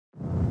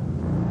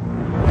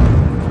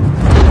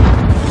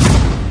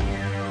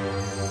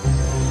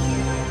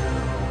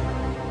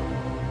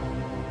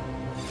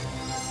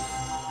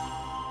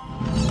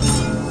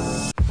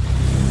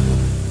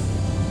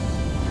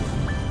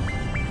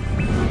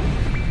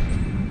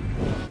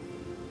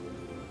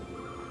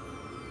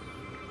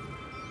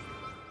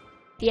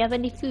Do you have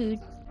any food?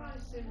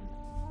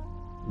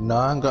 No,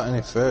 I ain't got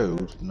any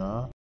food,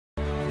 no.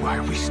 Why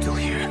are we still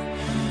here?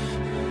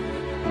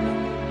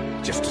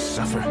 Just to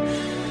suffer?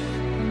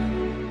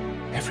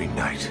 Every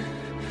night.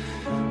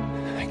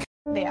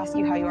 They ask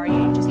you how you are,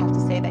 you just have to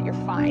say that you're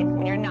fine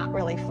when you're not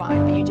really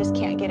fine, but you just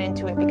can't get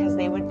into it because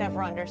they would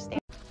never understand.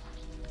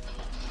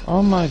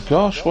 Oh my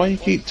gosh, why you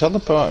keep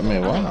teleporting me?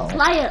 Wow.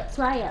 Fly up,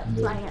 fly up,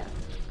 fly up.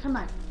 Come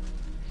on.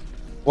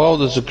 Whoa,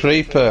 there's a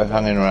creeper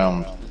hanging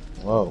around.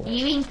 Whoa.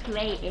 You're being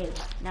creative.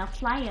 Now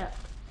fly up.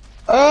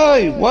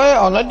 Hey, wait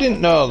on, I didn't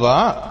know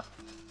that.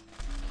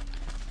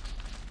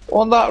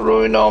 Won't that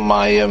ruin all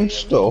my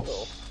stuff?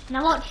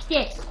 Now watch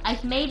this.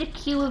 I've made a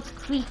queue of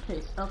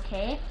creepers,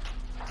 okay?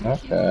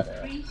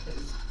 Okay.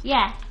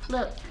 Yeah,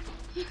 look.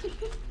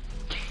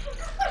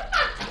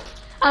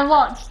 And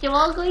watch, they're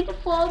all going to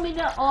form in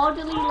an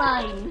orderly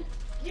line.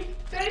 You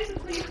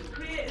basically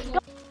created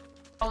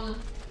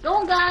Go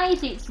on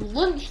guys, it's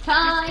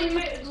lunchtime.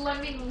 created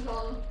lemmings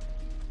on.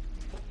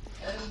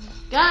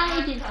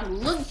 Guys, it's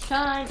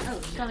lunchtime.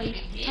 Oh, sorry.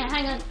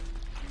 Hang on.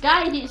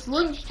 Guys, it's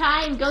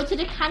lunchtime. Go to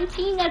the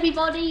canteen,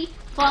 everybody.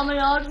 Form an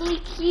orderly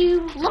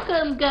queue. Look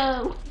at them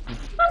go.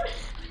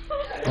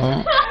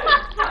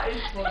 That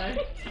is funny.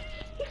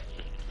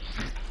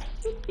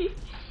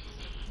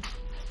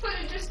 But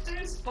it just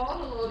do spawn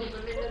a load of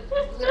them in a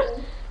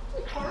little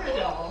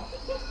corridor.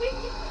 So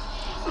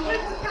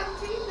where's the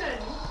canteen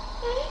then?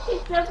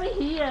 It's over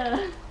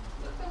here.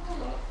 Let's have a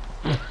look.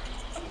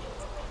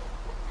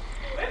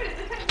 Where is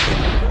the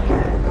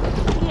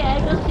canteen? Yeah,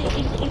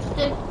 it's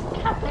the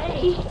cafe.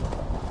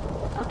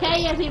 Okay,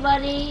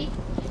 everybody.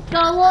 Go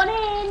on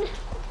in.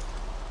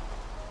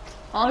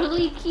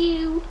 Orderly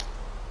queue.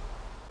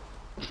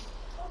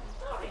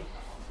 Sorry.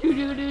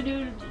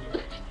 Do.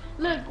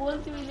 Look,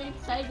 one's doing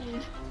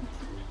excited.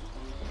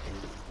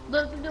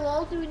 Look, they're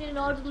all doing an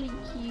orderly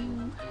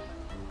queue.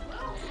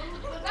 Well,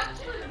 there's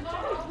actually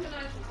more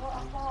organised than what I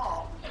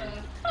thought.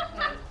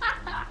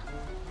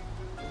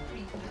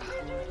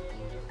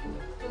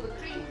 So the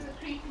creepers are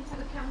creeping to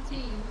the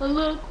canteen. And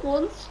look,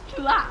 one's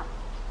trapped.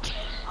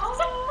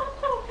 Oh,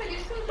 poor thing,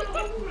 it's going to go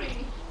hungry.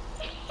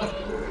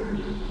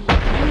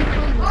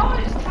 Oh,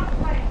 it's trapped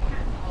by a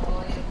cat.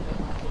 Oh, yeah,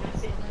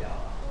 that's it.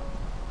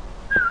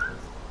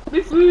 Be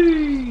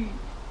free!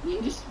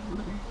 You just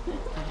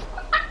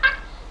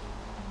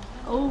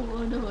oh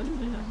no.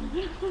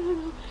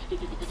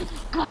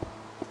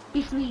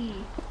 Be free.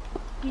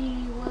 Be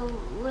well,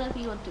 wherever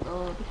you want to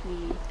go. Be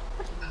free.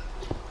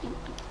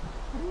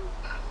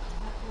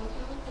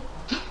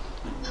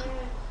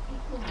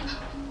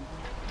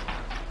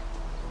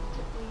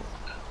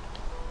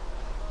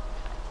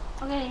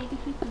 Okay, be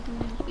free.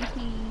 Be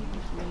free.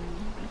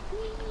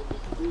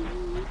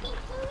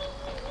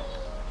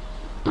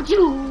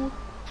 Achoo!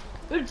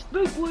 It's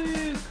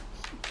Bigwig!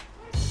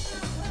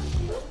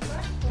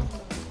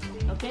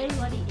 Okay,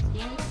 buddy, it's the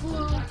end of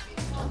school.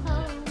 Go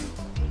home.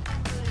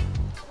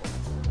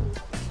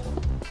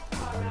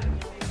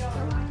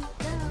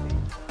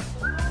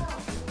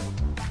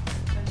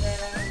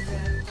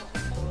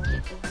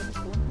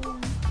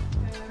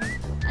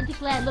 Auntie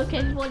Claire, look,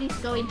 everybody's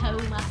going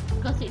home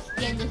because it's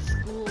the end of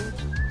school.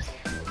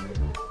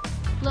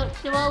 Look,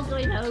 they're all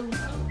going home.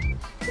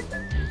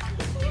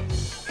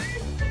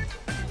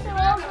 They're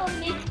all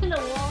going into the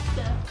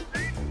water.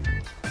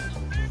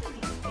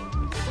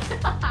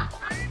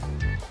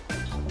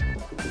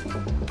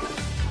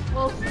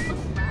 Well, so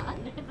smart.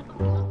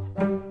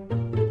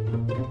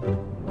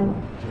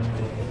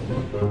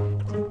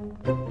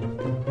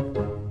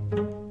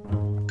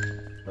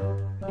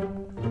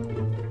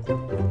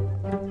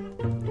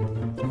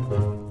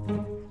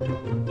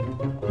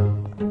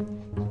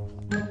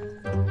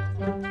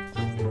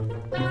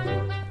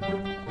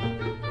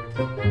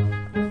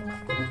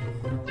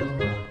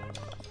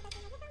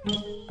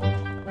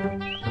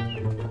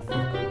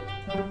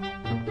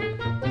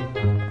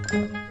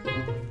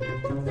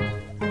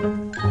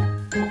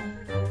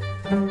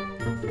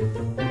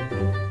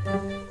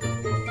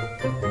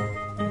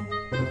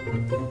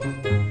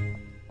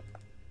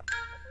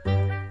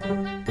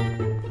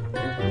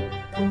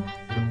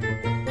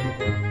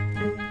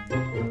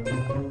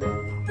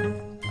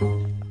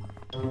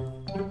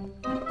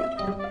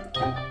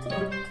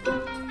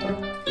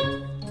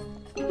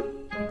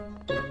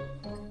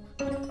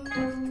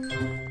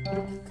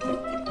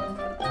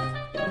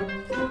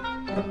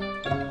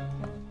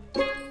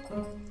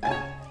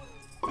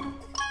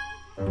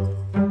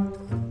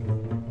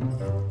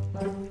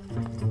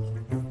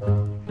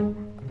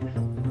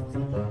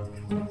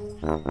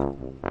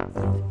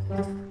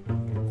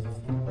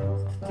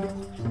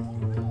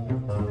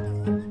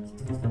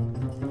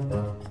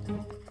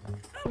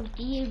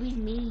 Dear with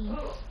me.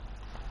 Oh.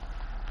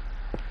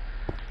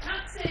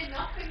 Can't say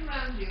nothing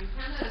round you,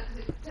 can I?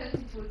 Because it turns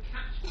into a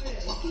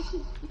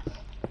catchphrase.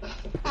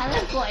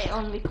 I've got it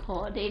on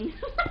recording. Is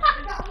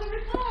that on the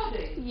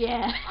recording?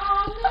 Yeah.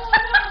 Oh no,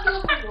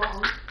 not another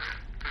one.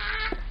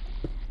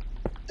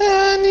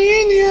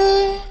 Aninia.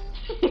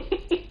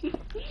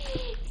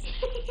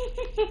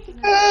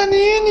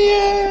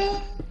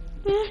 Aninia.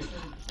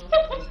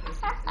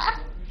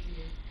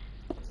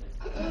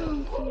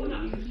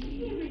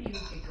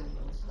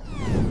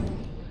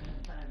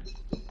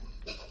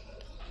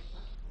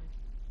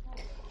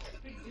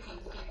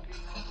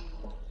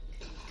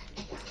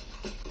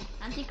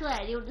 Auntie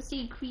Claire, do you want to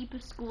see Creeper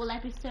School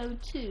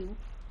episode 2?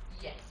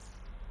 Yes.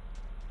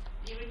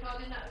 You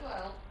recording that as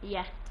well?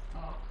 Yeah.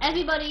 Oh.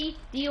 Everybody,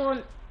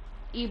 you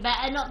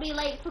better not be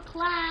late for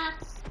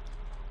class.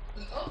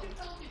 Oh, you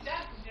told your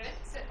dad your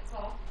headset's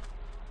off.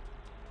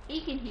 He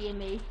can hear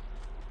me.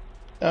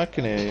 I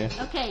can hear you.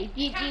 Okay, Can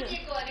you, Glenn?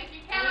 If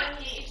you can't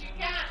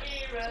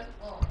hear us,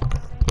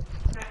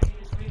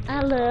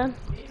 hello.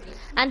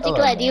 Auntie Hello.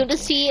 Claire, do you want to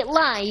see it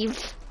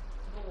live?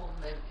 Go on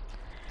then.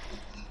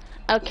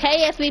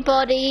 Okay,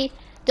 everybody,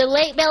 the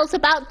late bell's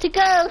about to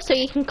go, so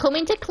you can come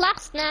into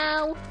class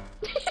now.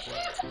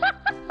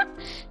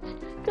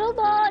 Come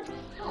on.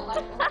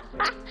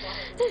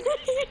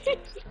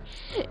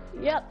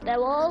 Yep,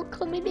 they're all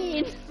coming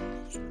in.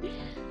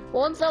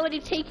 One's already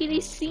taken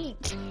his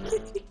seat.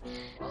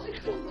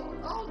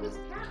 Oh, there's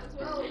cat as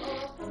well. Oh,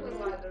 that's probably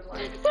why they're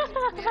like,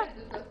 yeah,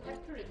 there's a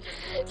pepper in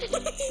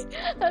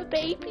them. A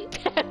baby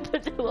pepper,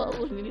 they're all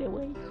running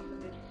away.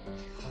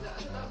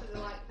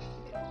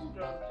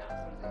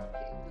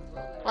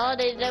 Oh,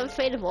 they're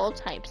afraid of all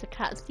types of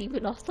cats,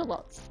 even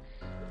ocelots.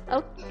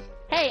 Oh,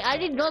 hey, I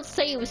did not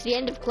say it was the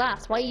end of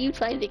class. Why are you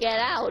trying to get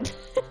out?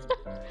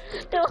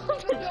 No. I don't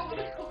want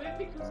to come in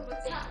because of the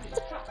cat. It's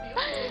trapped the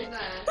other in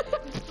there.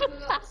 Just for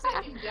not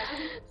sitting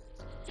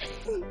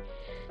down.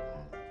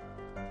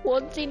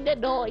 One's in the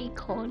naughty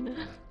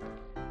corner.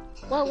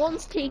 Well,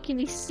 one's taking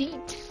his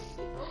seat.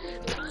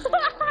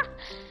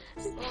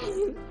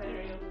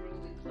 Very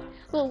unruly class.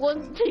 Well,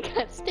 the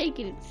cat's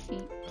taking its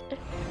seat.